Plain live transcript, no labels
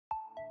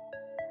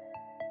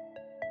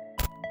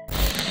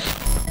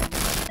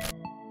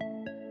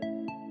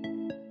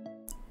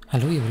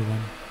Hello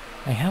everyone,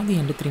 I have the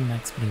Ender 3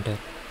 Max printer.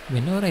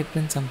 Whenever I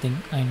print something,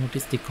 I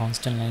notice the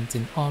constant lines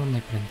in all my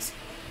prints,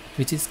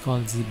 which is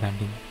called Z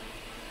banding.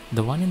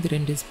 The one in the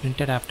red is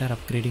printed after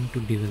upgrading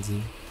to Dual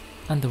Z,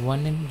 and the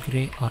one in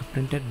grey are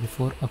printed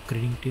before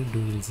upgrading to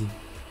Dual Z.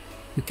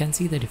 You can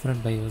see the difference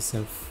by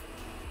yourself.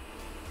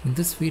 In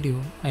this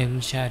video, I will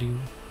share you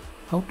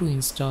how to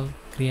install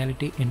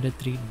Creality Ender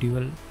 3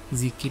 Dual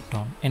Z kit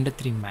on Ender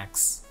 3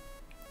 Max.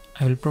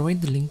 I will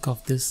provide the link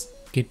of this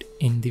kit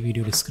in the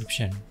video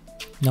description.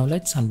 Now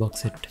let's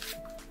unbox it.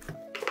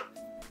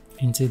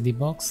 Inside the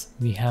box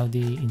we have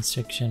the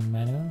instruction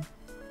manual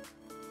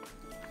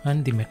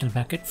and the metal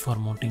bracket for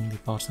mounting the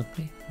power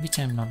supply, which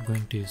I am not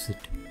going to use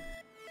it,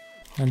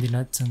 and the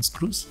nuts and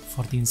screws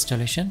for the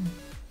installation,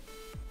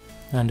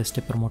 and a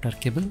stepper motor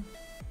cable,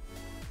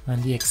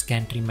 and the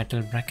X-gantry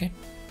metal bracket,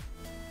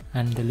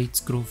 and the lead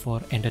screw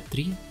for Ender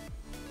 3,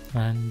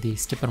 and the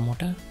stepper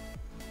motor,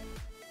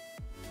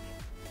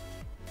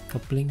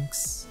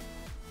 couplings,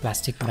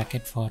 plastic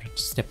bracket for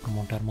stepper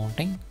motor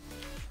mounting,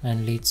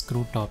 and lead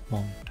screw top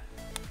mount.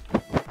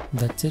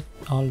 That's it,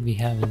 all we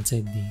have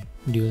inside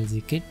the Dual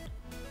Z kit.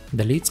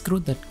 The lead screw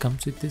that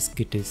comes with this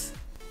kit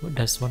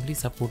does only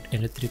support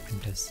Ender 3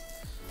 printers.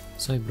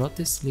 So I brought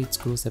this lead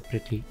screw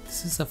separately.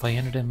 This is a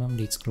 500mm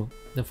lead screw.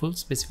 The full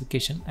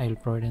specification I will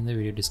provide in the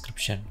video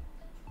description.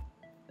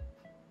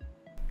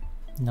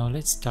 Now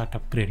let's start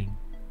upgrading.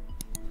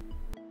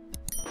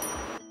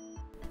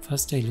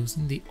 First I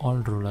loosen the all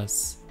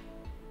rollers.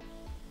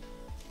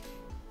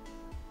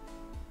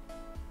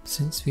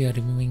 Since we are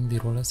removing the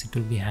rollers, it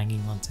will be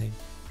hanging on side.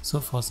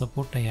 So for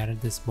support I added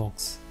this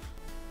box.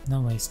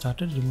 Now I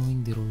started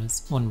removing the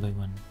rollers one by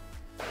one.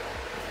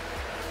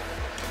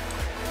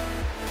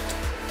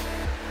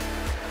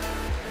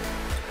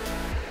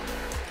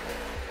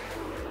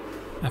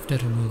 After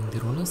removing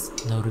the rollers,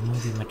 now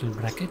remove the metal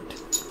bracket.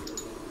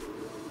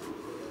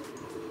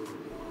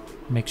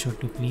 Make sure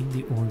to clean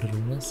the old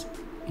rollers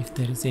if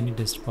there is any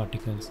dust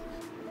particles.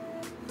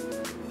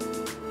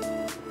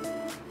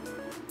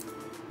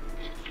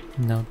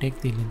 Now take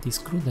the lengthy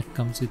screw that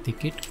comes with the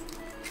kit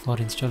for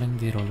installing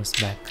the rollers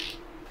back.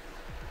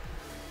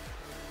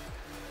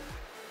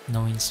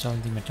 Now install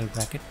the metal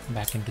bracket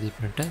back into the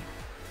printer.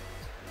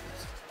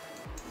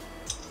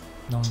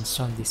 Now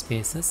install the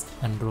spacers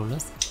and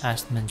rollers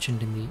as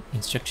mentioned in the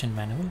instruction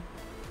manual.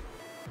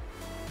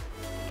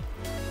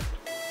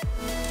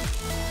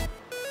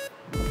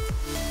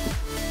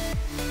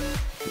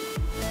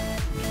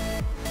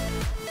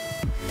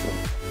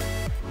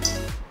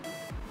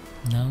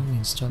 Now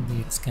install the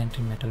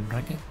X-gantry metal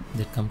bracket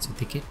that comes with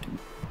the kit.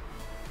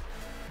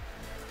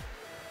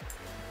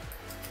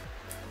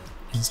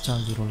 Install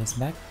the rollers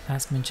back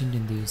as mentioned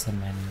in the user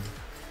manual.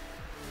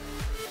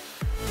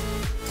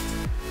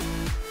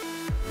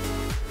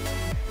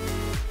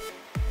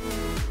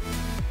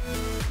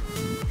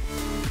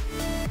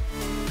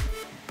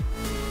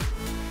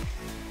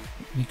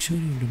 Make sure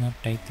you do not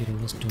tight the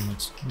rollers too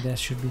much. There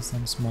should be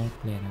some small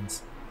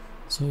clearance,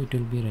 so it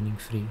will be running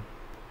free.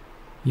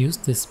 Use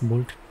this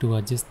bolt to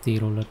adjust the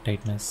roller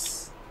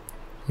tightness.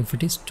 If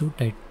it is too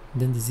tight,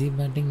 then the Z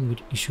banding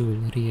issue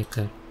will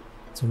reoccur,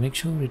 so make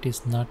sure it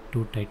is not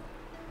too tight.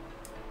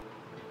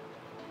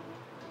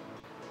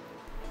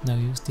 Now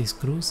use the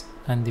screws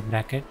and the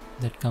bracket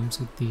that comes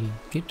with the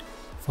kit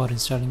for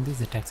installing the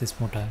Z-axis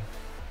motor.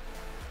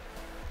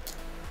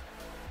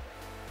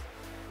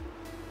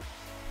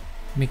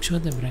 Make sure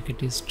the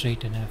bracket is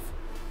straight enough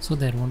so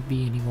there won't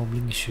be any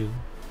wobbling issue.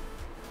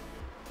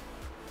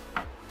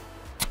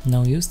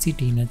 Now use the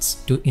T-nuts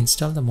to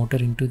install the motor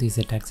into the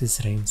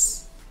Z-axis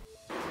rails.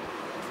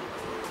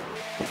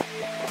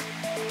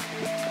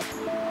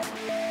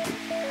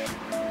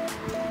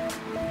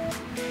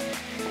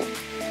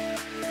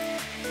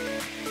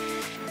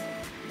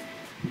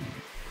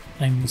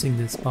 I am using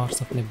this power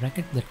supply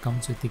bracket that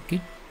comes with the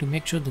kit to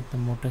make sure that the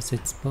motor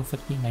sits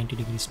perfectly 90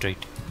 degrees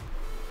straight.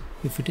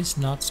 If it is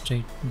not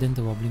straight, then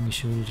the wobbling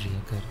issue will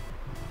reoccur.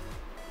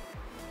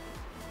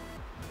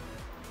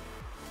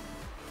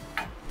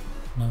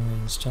 Now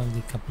I install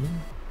the coupling.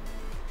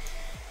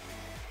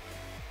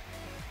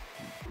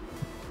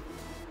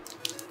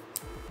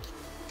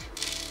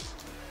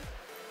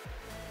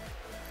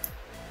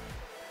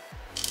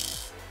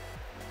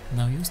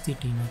 Now use the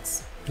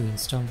T-nuts to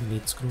install the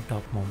lead screw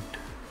top mount.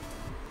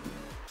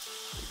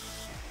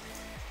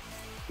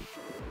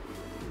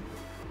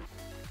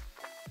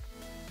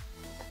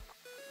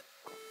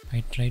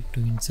 I tried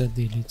to insert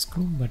the lead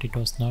screw, but it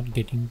was not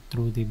getting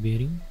through the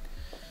bearing.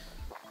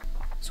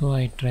 So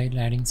I tried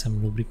adding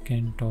some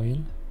lubricant oil,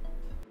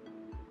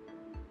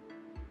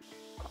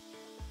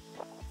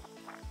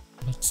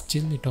 but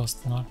still it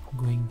was not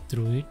going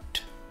through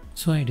it.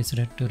 So I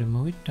decided to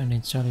remove it and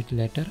install it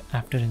later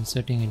after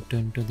inserting it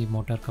into the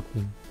motor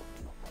coupling.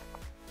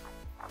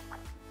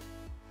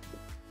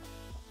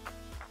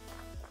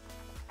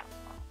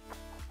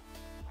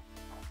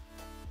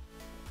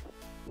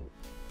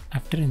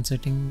 After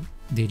inserting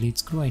the lead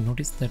screw, I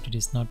noticed that it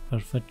is not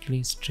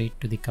perfectly straight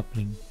to the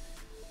coupling.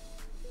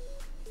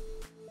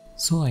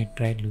 So I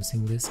tried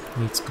losing this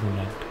lead screw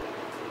nut.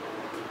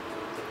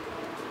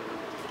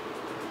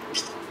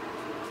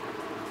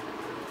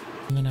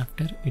 even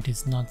after it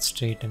is not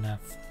straight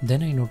enough.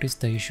 Then I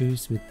noticed the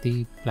issues with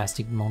the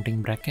plastic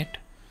mounting bracket,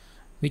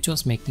 which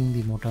was making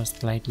the motor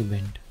slightly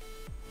bent.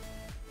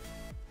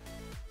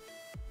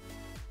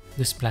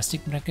 This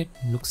plastic bracket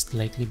looks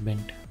slightly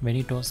bent when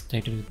it was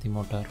tightened with the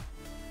motor.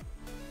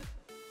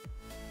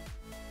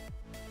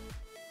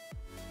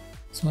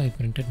 So I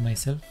printed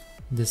myself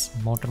this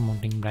motor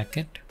mounting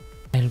bracket.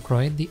 I'll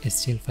provide the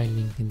STL file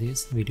link in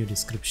this video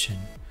description.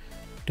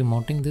 To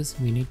mounting this,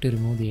 we need to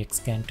remove the X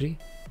gantry.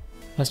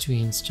 First we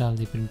install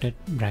the printed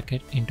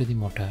bracket into the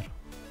motor.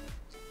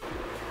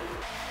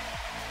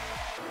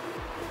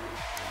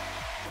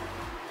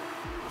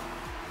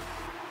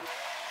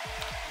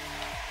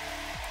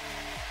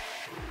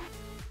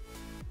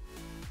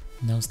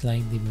 Now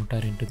slide the motor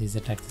into the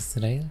Z-axis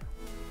rail.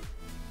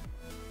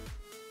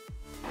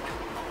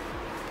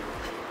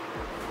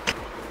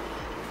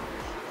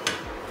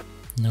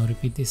 Now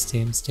repeat the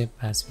same step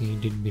as we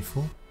did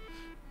before.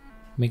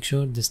 Make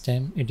sure this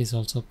time it is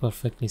also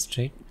perfectly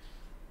straight.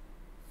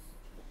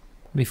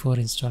 Before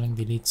installing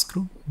the lead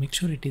screw, make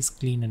sure it is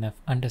clean enough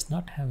and does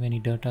not have any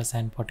dirt or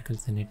sand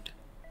particles in it.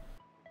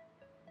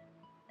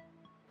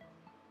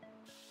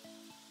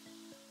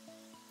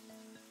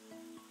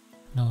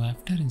 Now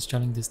after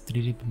installing this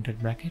 3D printed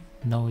bracket,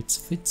 now it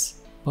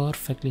fits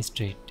perfectly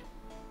straight.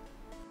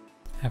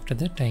 After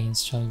that I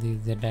install the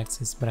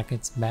Z-axis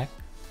brackets back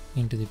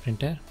into the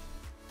printer.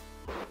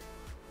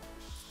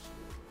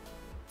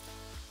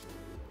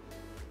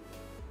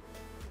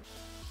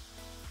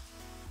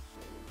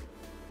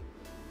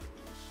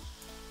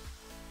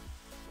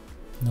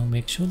 Now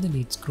make sure the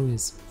lead screw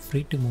is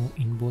free to move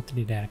in both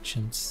the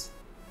directions.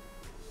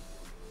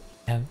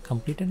 I have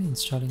completed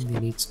installing the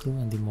lead screw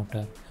and the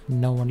motor.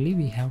 Now only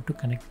we have to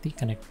connect the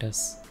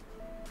connectors.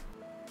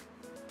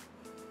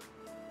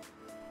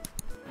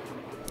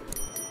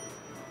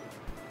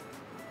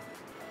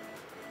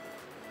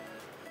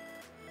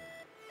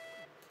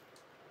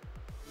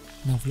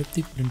 Now flip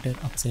the printer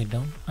upside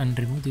down and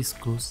remove the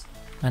screws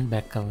and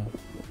back cover.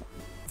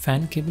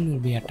 Fan cable will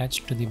be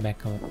attached to the back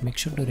cover. Make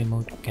sure to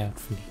remove it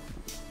carefully.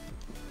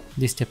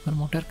 The stepper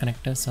motor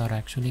connectors are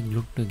actually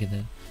glued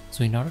together,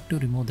 so in order to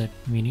remove that,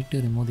 we need to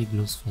remove the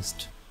glues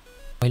first.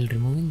 While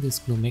removing this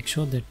glue, make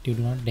sure that you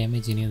do not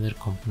damage any other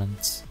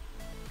components.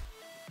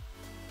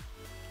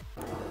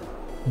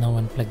 Now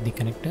unplug the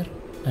connector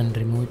and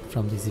remove it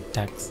from the zip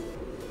tags.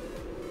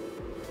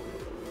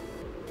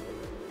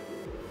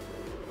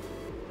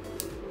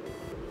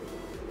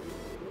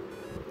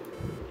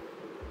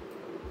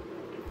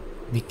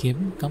 The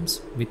cable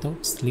comes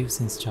without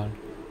sleeves installed.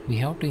 We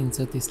have to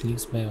insert the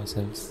sleeves by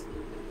ourselves.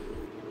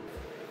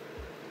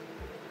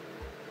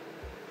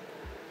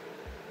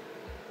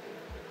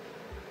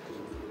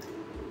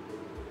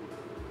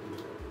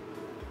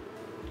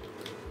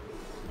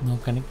 Now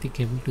connect the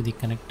cable to the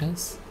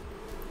connectors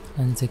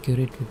and secure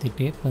it with the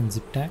tape and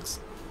zip tags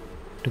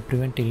to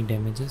prevent any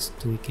damages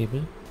to the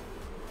cable,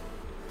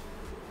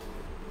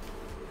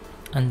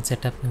 and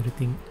set up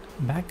everything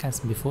back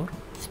as before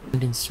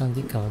and install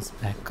the covers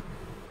back.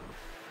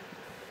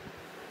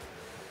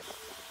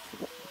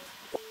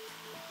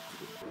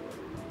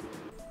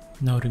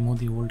 Now remove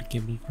the old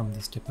cable from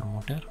the stepper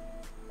motor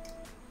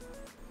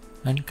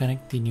and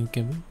connect the new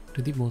cable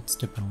to the both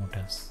stepper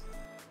motors.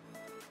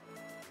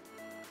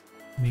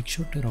 Make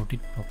sure to route it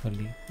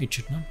properly. It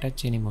should not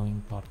touch any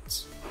moving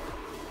parts.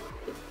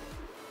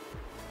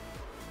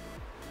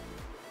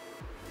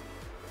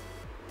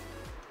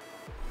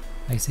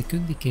 I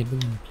secured the cable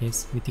in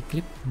place with a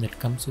clip that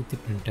comes with the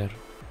printer.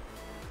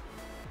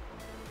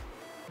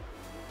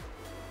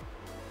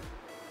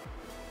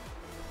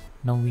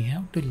 Now we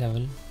have to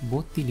level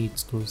both the lead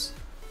screws.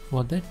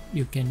 For that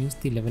you can use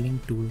the leveling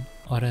tool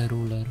or a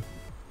ruler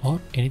or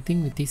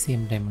anything with the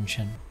same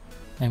dimension.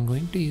 I am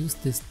going to use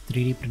this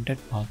 3D printed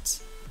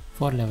parts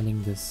for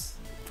leveling this.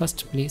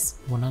 First place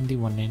one on the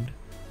one end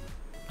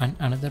and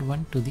another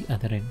one to the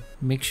other end.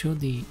 Make sure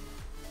the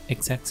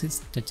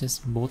x-axis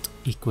touches both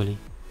equally.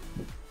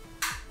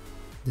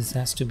 This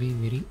has to be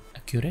very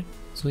accurate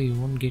so you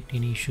won't get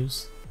any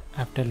issues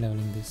after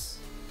leveling this.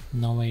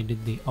 Now I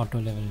did the auto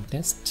level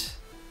test.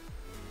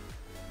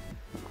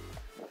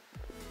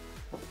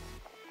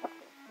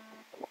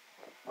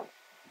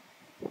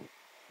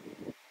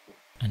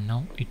 And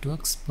now it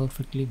works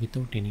perfectly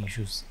without any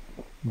issues.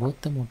 Both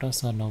the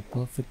motors are now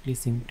perfectly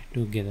synced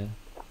together.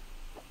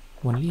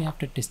 Only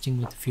after testing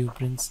with few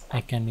prints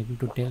I can able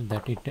to tell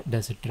that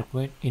does it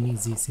require any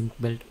Z-sync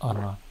belt or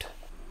not.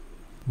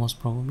 Most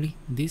probably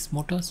these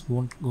motors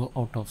won't go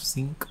out of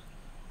sync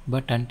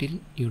but until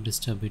you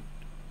disturb it.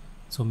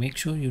 So make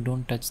sure you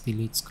don't touch the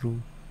lead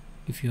screw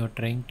if you are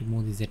trying to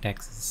move the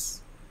Z-axis.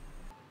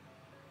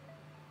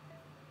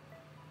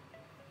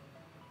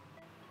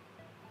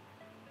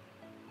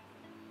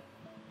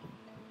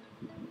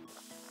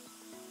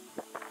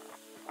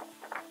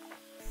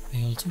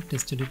 I also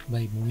tested it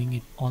by moving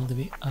it all the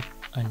way up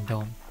and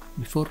down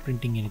before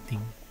printing anything.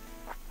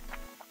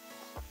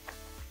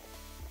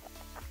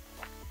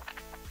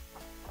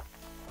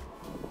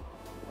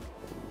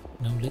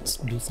 Now let's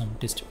do some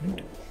test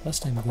print.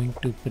 First I'm going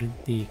to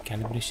print the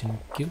calibration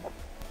cube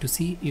to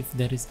see if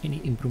there is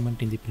any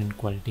improvement in the print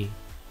quality.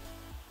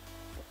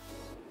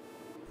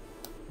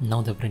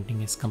 Now the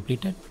printing is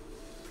completed.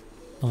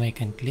 Now I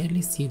can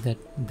clearly see that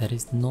there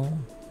is no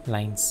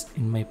lines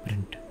in my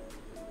print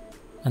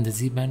and the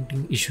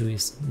Z-banding issue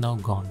is now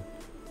gone.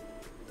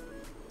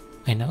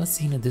 I never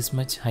seen this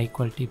much high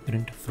quality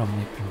print from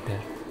my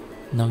printer.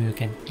 Now you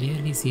can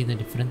clearly see the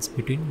difference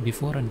between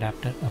before and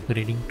after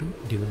upgrading to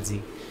Dual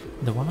Z.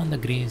 The one on the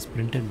grey is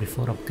printed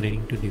before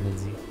upgrading to Dual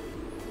Z.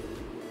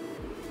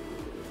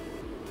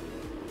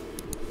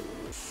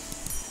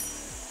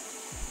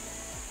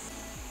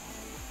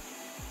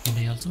 And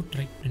I also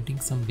tried printing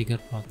some bigger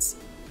parts.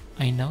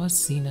 I never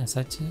seen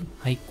such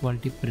a high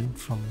quality print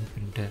from my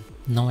printer.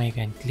 Now I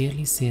can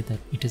clearly say that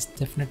it is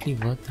definitely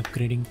worth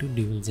upgrading to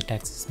Dual Z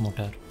axis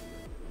motor.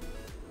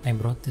 I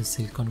brought this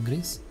silicone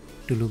grease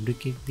to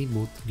lubricate the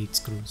both lead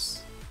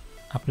screws.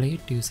 Apply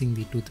it using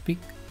the toothpick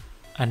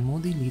and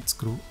move the lead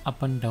screw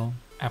up and down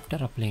after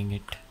applying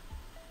it.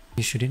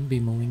 You shouldn't be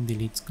moving the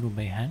lead screw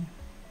by hand.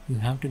 You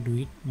have to do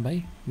it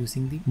by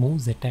using the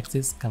move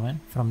Z-axis command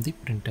from the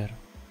printer.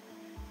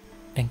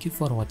 Thank you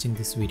for watching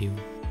this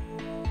video.